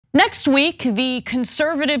Next week, the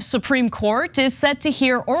conservative Supreme Court is set to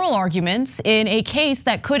hear oral arguments in a case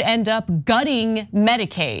that could end up gutting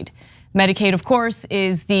Medicaid. Medicaid, of course,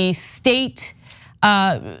 is the state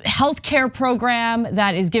healthcare program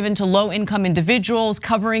that is given to low-income individuals,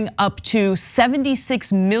 covering up to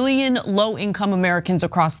 76 million low-income Americans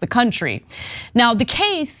across the country. Now, the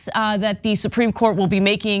case that the Supreme Court will be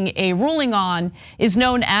making a ruling on is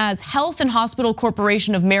known as Health and Hospital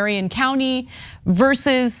Corporation of Marion County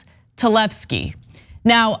versus Talevski.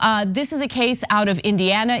 Now, this is a case out of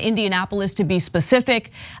Indianapolis to be specific.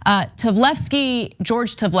 George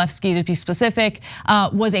Talevski to be specific,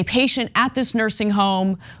 was a patient at this nursing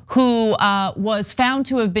home who was found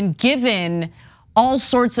to have been given all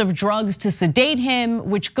sorts of drugs to sedate him,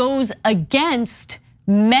 which goes against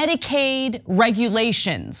Medicaid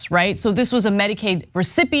regulations, right? So this was a Medicaid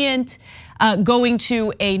recipient going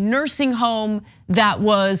to a nursing home that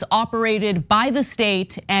was operated by the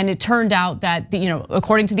state, and it turned out that,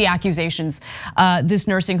 according to the accusations, this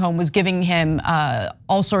nursing home was giving him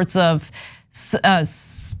all sorts of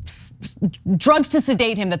drugs to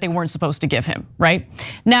sedate him that they weren't supposed to give him, right?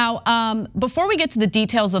 Now, before we get to the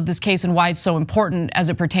details of this case and why it's so important as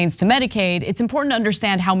it pertains to Medicaid, it's important to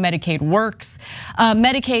understand how Medicaid works.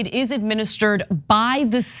 Medicaid is administered by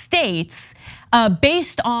the states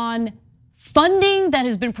based on funding that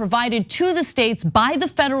has been provided to the states by the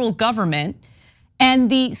federal government, and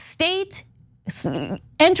the state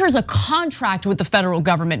enters a contract with the federal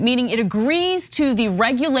government, meaning it agrees to the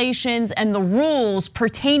regulations and the rules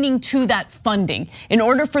pertaining to that funding. In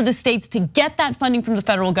order for the states to get that funding from the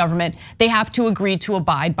federal government, they have to agree to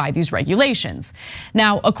abide by these regulations.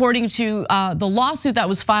 Now, according to the lawsuit that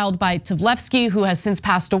was filed by Talevski, who has since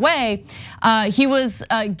passed away, he was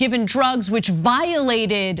given drugs which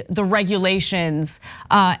violated the regulations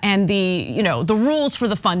and the rules for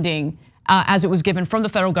the funding as it was given from the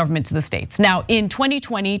federal government to the states. Now, in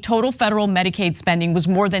 2020, total federal Medicaid spending was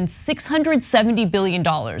more than $670 billion.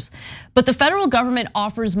 But the federal government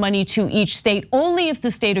offers money to each state only if the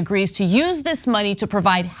state agrees to use this money to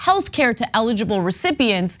provide health care to eligible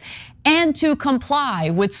recipients and to comply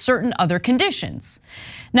with certain other conditions.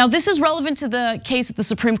 Now, this is relevant to the case that the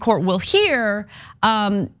Supreme Court will hear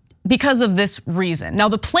because of this reason. Now,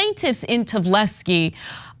 the plaintiffs in Talevski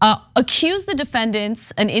accused the defendants,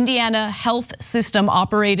 an Indiana health system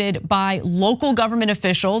operated by local government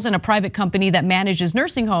officials and a private company that manages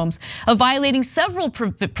nursing homes, of violating several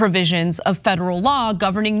provisions of federal law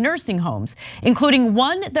governing nursing homes, including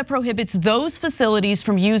one that prohibits those facilities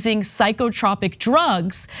from using psychotropic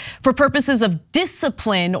drugs for purposes of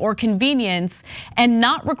discipline or convenience and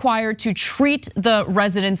not required to treat the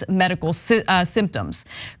residents' medical symptoms.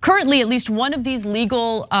 Currently, at least one of these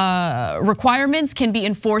legal requirements can be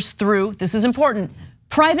enforced through, this is important,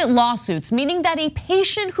 private lawsuits, meaning that a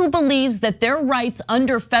patient who believes that their rights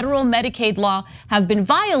under federal Medicaid law have been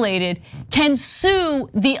violated can sue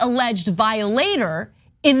the alleged violator,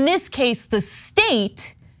 in this case, the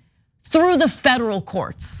state, through the federal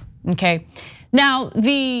courts, okay? Now,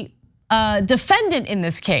 the defendant in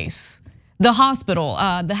this case, the hospital,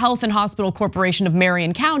 the Health and Hospital Corporation of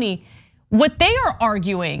Marion County, what they are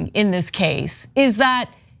arguing in this case is that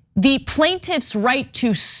the plaintiff's right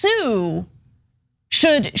to sue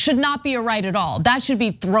should not be a right at all. That should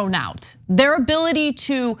be thrown out. Their ability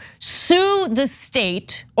to sue the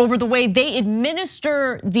state over the way they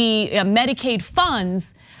administer the Medicaid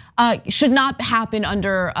funds should not happen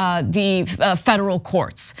under the federal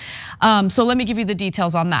courts. So let me give you the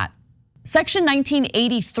details on that. Section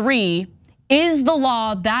 1983 is the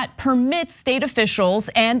law that permits state officials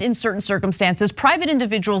and, in certain circumstances, private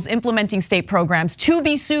individuals implementing state programs to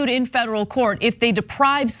be sued in federal court if they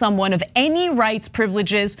deprive someone of any rights,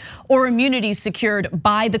 privileges, or immunities secured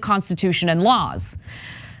by the Constitution and laws.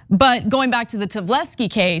 But going back to the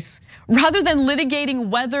Talevski case, rather than litigating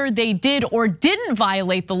whether they did or didn't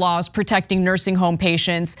violate the laws protecting nursing home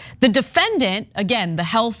patients, the defendant, again, the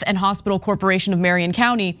Health and Hospital Corporation of Marion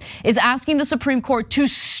County, is asking the Supreme Court to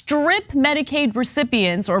strip Medicaid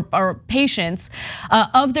recipients or patients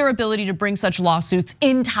of their ability to bring such lawsuits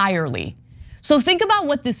entirely. So think about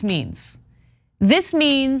what this means. This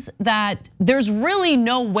means that there's really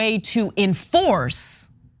no way to enforce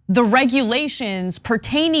the regulations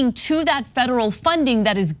pertaining to that federal funding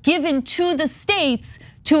that is given to the states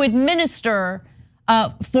to administer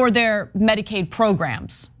for their Medicaid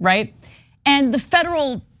programs, right? And the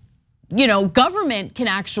federal, government can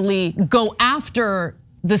actually go after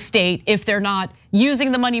the state if they're not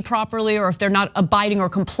using the money properly or if they're not abiding or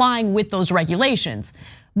complying with those regulations.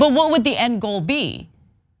 But what would the end goal be?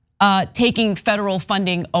 taking federal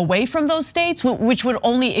funding away from those states, which would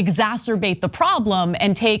only exacerbate the problem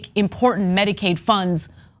and take important Medicaid funds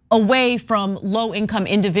away from low-income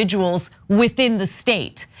individuals within the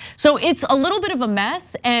state. So it's a little bit of a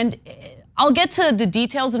mess, and I'll get to the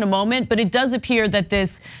details in a moment, but it does appear that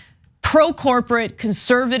this pro-corporate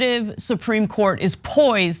conservative Supreme Court is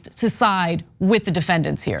poised to side with the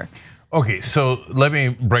defendants here. Okay, so let me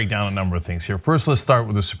break down a number of things here. First, let's start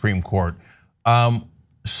with the Supreme Court.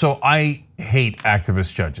 So I hate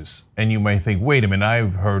activist judges, and you may think, wait a minute,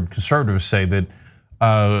 I've heard conservatives say that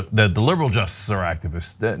that the liberal justices are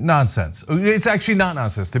activists. Nonsense. It's actually not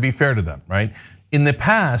nonsense, to be fair to them, right? In the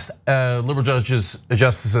past, liberal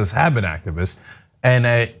justices have been activists, and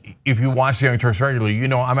if you watch the Young Turks regularly, you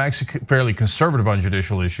know I'm actually fairly conservative on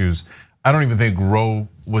judicial issues. I don't even think Roe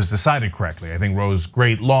was decided correctly. I think Roe is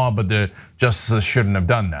great law, but the justices shouldn't have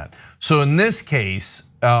done that. So in this case,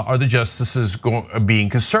 are the justices being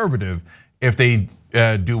conservative if they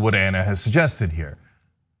do what Anna has suggested here?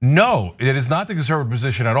 No, it is not the conservative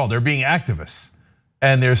position at all. They're being activists,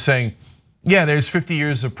 and they're saying, yeah, there's 50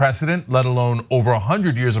 years of precedent, let alone over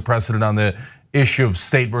 100 years of precedent on the issue of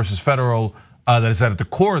state versus federal that is at the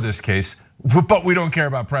core of this case. But we don't care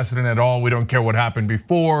about precedent at all. We don't care what happened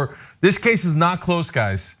before. This case is not close,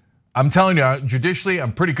 guys. I'm telling you, judicially,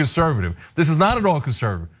 I'm pretty conservative. This is not at all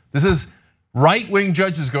conservative. This is right-wing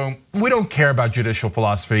judges going, we don't care about judicial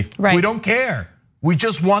philosophy. Right. We don't care. We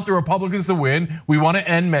just want the Republicans to win. We want to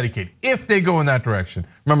end Medicaid, if they go in that direction.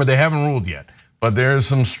 Remember, they haven't ruled yet, but there's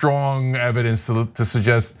some strong evidence to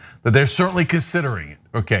suggest that they're certainly considering it.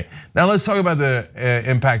 Okay, now let's talk about the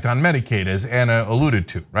impact on Medicaid, as Anna alluded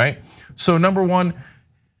to, right? So number one,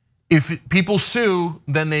 if people sue,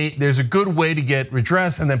 then there's a good way to get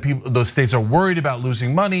redress, and then those states are worried about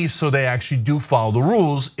losing money, so they actually do follow the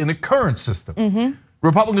rules in the current system.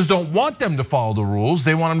 Republicans don't want them to follow the rules.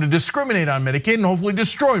 They want them to discriminate on Medicaid and hopefully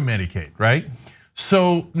destroy Medicaid, right?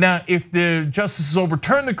 So now if the justices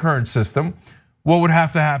overturn the current system, what would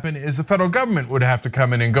have to happen is the federal government would have to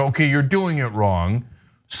come in and go, okay, you're doing it wrong.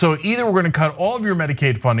 So either we're gonna cut all of your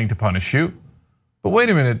Medicaid funding to punish you, but wait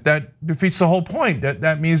a minute, that defeats the whole point.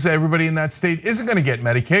 That means that everybody in that state isn't gonna get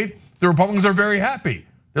Medicaid. The Republicans are very happy.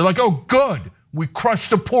 They're like, oh good, we crush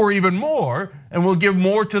the poor even more and we'll give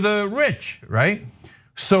more to the rich, right?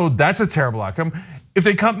 So that's a terrible outcome. If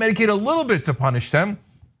they cut Medicaid a little bit to punish them,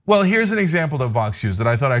 well, here's an example that Vox used that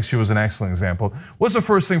I thought actually was an excellent example. What's the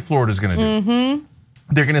first thing Florida's gonna do?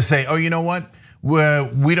 They're gonna say, oh, you know what?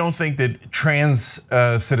 We don't think that trans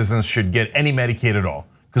citizens should get any Medicaid at all,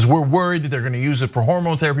 because we're worried that they're gonna use it for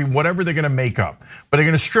hormone therapy, whatever they're gonna make up. But they're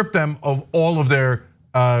gonna strip them of all of their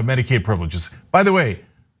Medicaid privileges. By the way,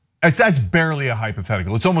 that's barely a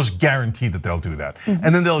hypothetical. It's almost guaranteed that they'll do that.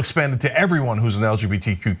 And then they'll expand it to everyone who's in the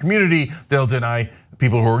LGBTQ community. They'll deny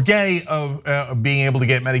people who are gay of being able to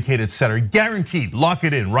get Medicaid, et cetera. Guaranteed, lock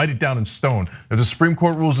it in, write it down in stone. If the Supreme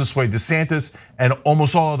Court rules this way, DeSantis and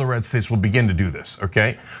almost all other red states will begin to do this,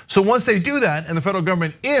 okay? So once they do that, and the federal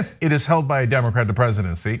government, if it is held by a Democrat the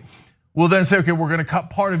presidency, will then say, okay, we're gonna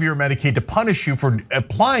cut part of your Medicaid to punish you for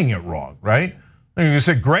applying it wrong, right? And you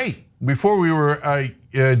say, great, before we were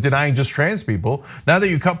denying just trans people. Now that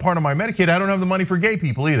you cut part of my Medicaid, I don't have the money for gay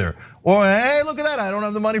people either. Or hey, look at that, I don't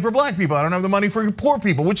have the money for black people. I don't have the money for poor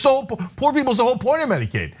people, which poor people is the whole point of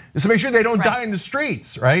Medicaid, is to make sure they don't die in the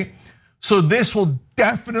streets, right? So this will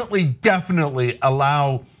definitely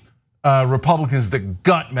allow Republicans to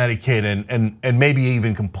gut Medicaid and maybe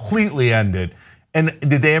even completely end it. And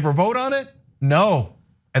did they ever vote on it? No,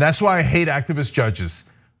 and that's why I hate activist judges.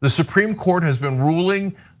 The Supreme Court has been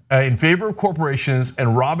ruling in favor of corporations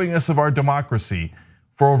and robbing us of our democracy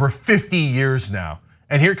for over 50 years now.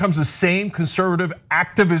 And here comes the same conservative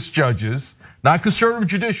activist judges, not conservative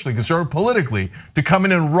judicially, conservative politically, to come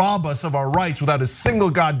in and rob us of our rights without a single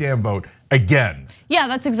goddamn vote again. Yeah,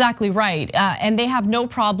 that's exactly right. And they have no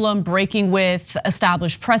problem breaking with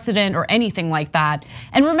established precedent or anything like that.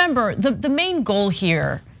 And remember, the main goal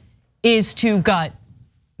here is to gut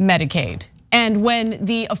Medicaid. And when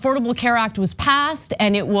the Affordable Care Act was passed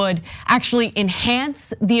and it would actually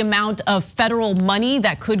enhance the amount of federal money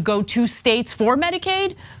that could go to states for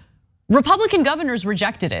Medicaid, Republican governors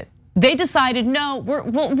rejected it. They decided, no,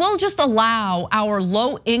 we'll just allow our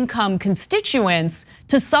low-income constituents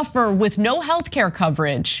to suffer with no health care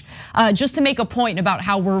coverage, just to make a point about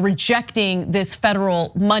how we're rejecting this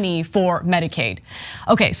federal money for Medicaid.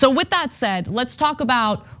 Okay, so with that said, let's talk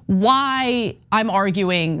about why I'm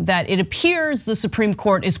arguing that it appears the Supreme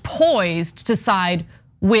Court is poised to side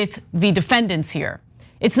with the defendants here.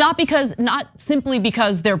 It's not simply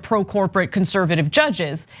because they're pro-corporate conservative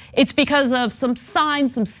judges. It's because of some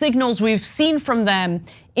signs, some signals we've seen from them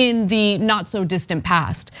in the not so distant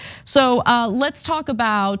past. So let's talk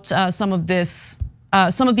about some of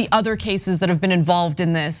the other cases that have been involved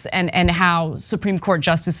in this and how Supreme Court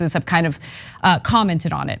justices have kind of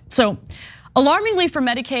commented on it. So alarmingly for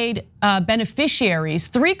Medicaid beneficiaries,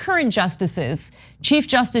 3 current justices, Chief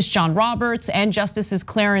Justice John Roberts and Justices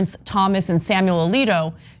Clarence Thomas and Samuel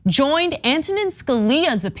Alito, joined Antonin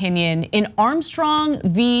Scalia's opinion in Armstrong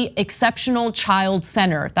v. Exceptional Child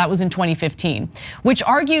Center, that was in 2015, which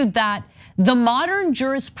argued that the modern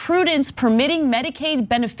jurisprudence permitting Medicaid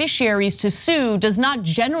beneficiaries to sue does not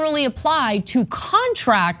generally apply to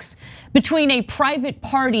contracts between a private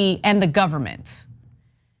party and the government.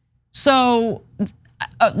 So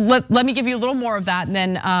let me give you a little more of that, and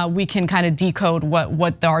then we can kind of decode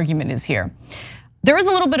what the argument is here. There is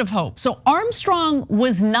a little bit of hope. So Armstrong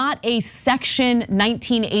was not a Section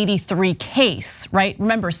 1983 case, right?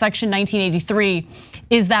 Remember, Section 1983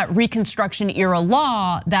 is that Reconstruction era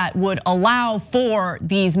law that would allow for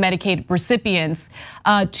these Medicaid recipients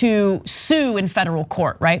to sue in federal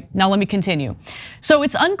court, right? Now let me continue. So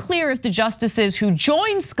it's unclear if the justices who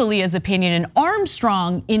joined Scalia's opinion in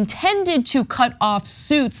Armstrong intended to cut off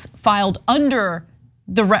suits filed under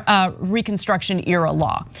the Reconstruction era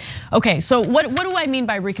law. Okay, so what do I mean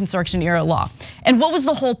by Reconstruction era law? And what was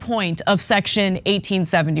the whole point of Section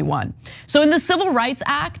 1871? So in the Civil Rights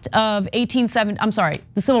Act of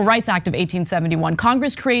 1871,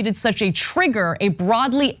 Congress created such a trigger, a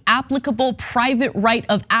broadly applicable private right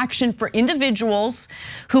of action for individuals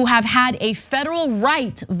who have had a federal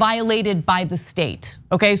right violated by the state.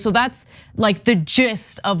 Okay, so that's like the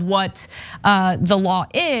gist of what the law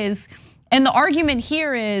is. And the argument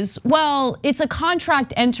here is, well, it's a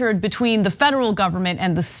contract entered between the federal government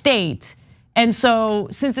and the state. And so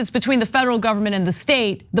since it's between the federal government and the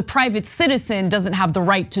state, the private citizen doesn't have the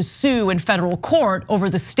right to sue in federal court over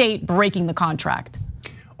the state breaking the contract.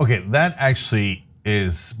 Okay, that actually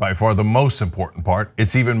is by far the most important part.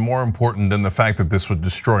 It's even more important than the fact that this would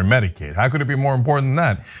destroy Medicaid. How could it be more important than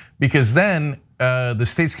that? Because then the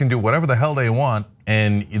states can do whatever the hell they want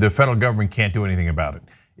and the federal government can't do anything about it.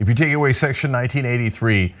 If you take away Section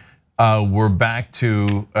 1983, we're back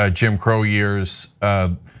to Jim Crow years.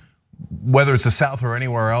 Whether it's the South or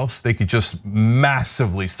anywhere else, they could just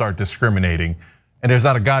massively start discriminating, and there's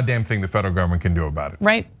not a goddamn thing the federal government can do about it.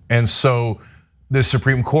 Right. And so the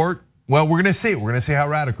Supreme Court, well, we're gonna see it. We're gonna see how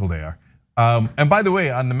radical they are. And by the way,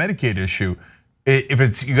 on the Medicaid issue,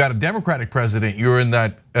 if you got a Democratic president, you're in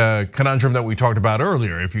that conundrum that we talked about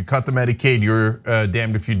earlier. If you cut the Medicaid, you're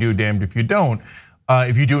damned if you do, damned if you don't.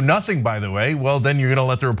 If you do nothing, by the way, well, then you're gonna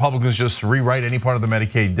let the Republicans just rewrite any part of the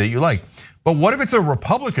Medicaid that you like. But what if it's a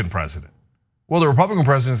Republican president? Well, the Republican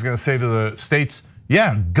president is gonna say to the states,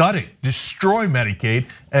 yeah, gut it, destroy Medicaid,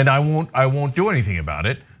 and I won't do anything about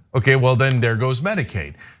it. Okay, well then there goes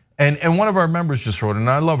Medicaid. And one of our members just wrote, and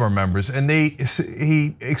I love our members, and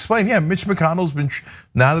he explained, yeah, Mitch McConnell's been,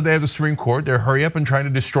 now that they have the Supreme Court, they're hurry up and trying to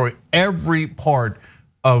destroy every part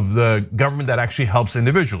of the government that actually helps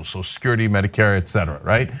individuals, Social Security, Medicare, et cetera,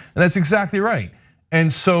 right? And that's exactly right.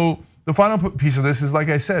 And so the final piece of this is, like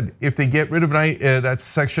I said, if they get rid of that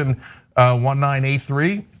Section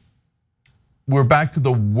 1983, we're back to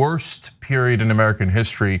the worst period in American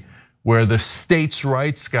history where the states'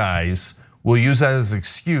 rights guys will use that as an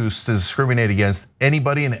excuse to discriminate against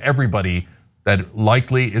anybody and everybody that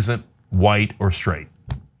likely isn't white or straight.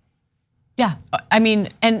 Yeah, I mean,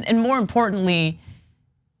 and more importantly,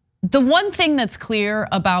 the one thing that's clear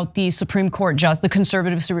about the Supreme Court the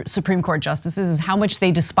conservative Supreme Court justices is how much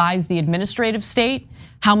they despise the administrative state,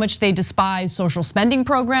 how much they despise social spending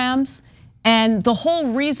programs, and the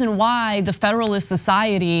whole reason why the Federalist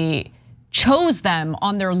Society chose them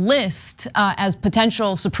on their list as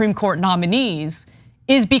potential Supreme Court nominees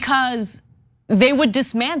is because they would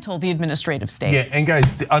dismantle the administrative state. Yeah, and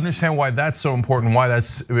guys, to understand why that's so important, why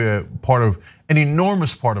that's part of an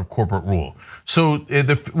enormous part of corporate rule. So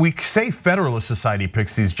we say Federalist Society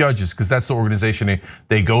picks these judges because that's the organization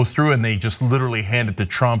they go through, and they just literally hand it to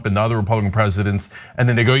Trump and the other Republican presidents, and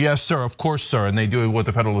then they go, yes, sir, of course, sir, and they do what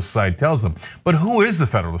the Federalist Society tells them. But who is the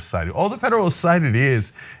Federalist Society? All the Federalist Society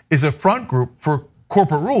is a front group for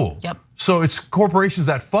corporate rule. Yep. So it's corporations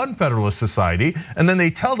that fund Federalist Society, and then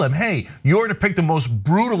they tell them, hey, you're to pick the most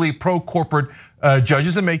brutally pro-corporate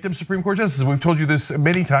judges and make them Supreme Court justices. We've told you this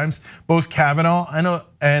many times. Both Kavanaugh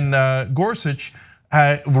and Gorsuch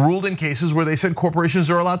ruled in cases where they said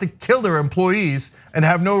corporations are allowed to kill their employees and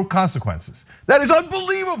have no consequences. That is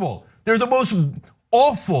unbelievable. They're the most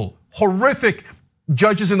awful, horrific,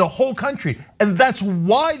 judges in the whole country, and that's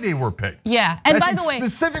why they were picked. Yeah, and that's by the way,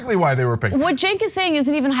 specifically why they were picked. What Jake is saying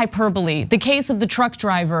isn't even hyperbole. The case of the truck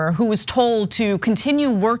driver who was told to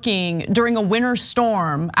continue working during a winter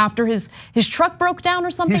storm after his truck broke down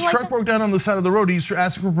or something like that? His truck broke down on the side of the road. He's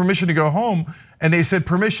asking for permission to go home, and they said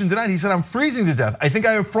permission denied. He said, I'm freezing to death. I think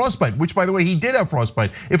I have frostbite, which by the way, he did have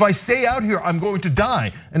frostbite. If I stay out here, I'm going to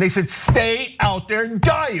die. And they said, stay out there and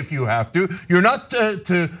die if you have to. You're not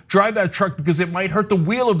to drive that truck because it might hurt the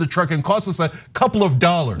wheel of the truck and cost us a couple of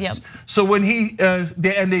dollars. Yep. So when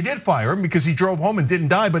they did fire him because he drove home and didn't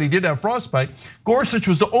die, but he did have frostbite. Gorsuch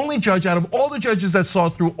was the only judge out of all the judges that saw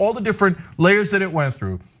through all the different layers that it went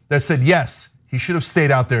through that said, yes, he should have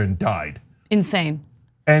stayed out there and died. Insane.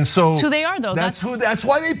 And so that's who they are, though. That's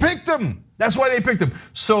why they picked him. That's why they picked him.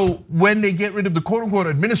 So when they get rid of the quote unquote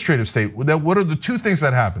administrative state, what are the two things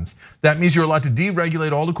that happens? That means you're allowed to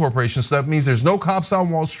deregulate all the corporations. So that means there's no cops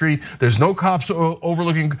on Wall Street. There's no cops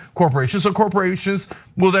overlooking corporations. So corporations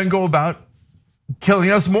will then go about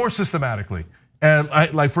killing us more systematically. And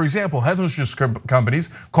like for example, health insurance companies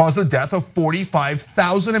cause the death of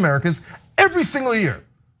 45,000 Americans every single year.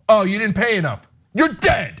 Oh, you didn't pay enough. You're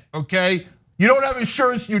dead, okay? You don't have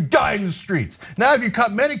insurance, you die in the streets. Now, if you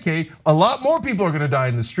cut Medicaid, a lot more people are gonna die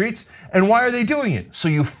in the streets. And why are they doing it? So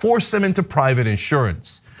you force them into private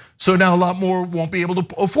insurance. So now a lot more won't be able to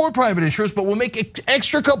afford private insurance, but we'll make an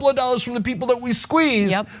extra couple of dollars from the people that we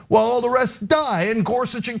squeeze while all the rest die. And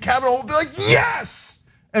Gorsuch and Kavanaugh will be like, yes!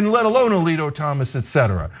 And let alone Alito, Thomas,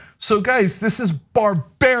 etc. So guys, this is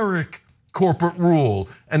barbaric corporate rule.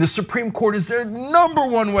 And the Supreme Court is their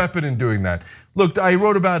 #1 weapon in doing that. Look, I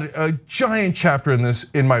wrote about a giant chapter in this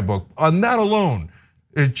in my book. On that alone,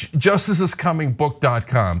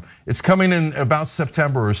 justicescomingbook.com. It's coming in about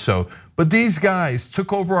September or so. But these guys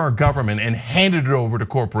took over our government and handed it over to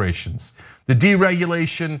corporations. The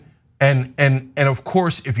deregulation and of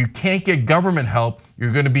course, if you can't get government help,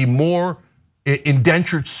 you're gonna be more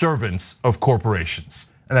indentured servants of corporations.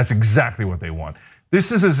 And that's exactly what they want.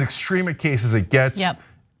 This is as extreme a case as it gets.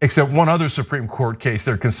 Except one other Supreme Court case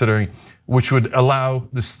they're considering, which would allow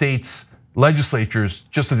the states' legislatures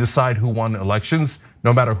just to decide who won elections,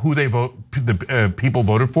 no matter who they vote, the people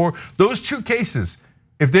voted for. Those two cases,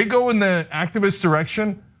 if they go in the activist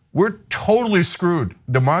direction, we're totally screwed.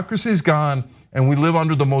 Democracy's gone, and we live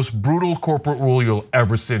under the most brutal corporate rule you'll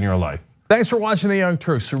ever see in your life. Thanks for watching The Young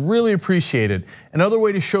Turks, really appreciate it. Another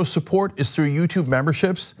way to show support is through YouTube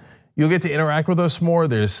memberships. You'll get to interact with us more.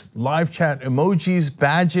 There's live chat emojis,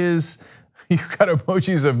 badges. You've got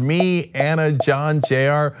emojis of me, Anna, John,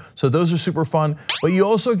 JR. So those are super fun. But you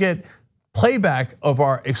also get playback of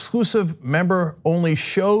our exclusive member-only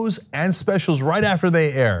shows and specials right after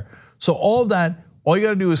they air. So all of that, all you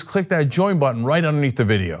gotta do is click that join button right underneath the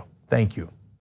video. Thank you.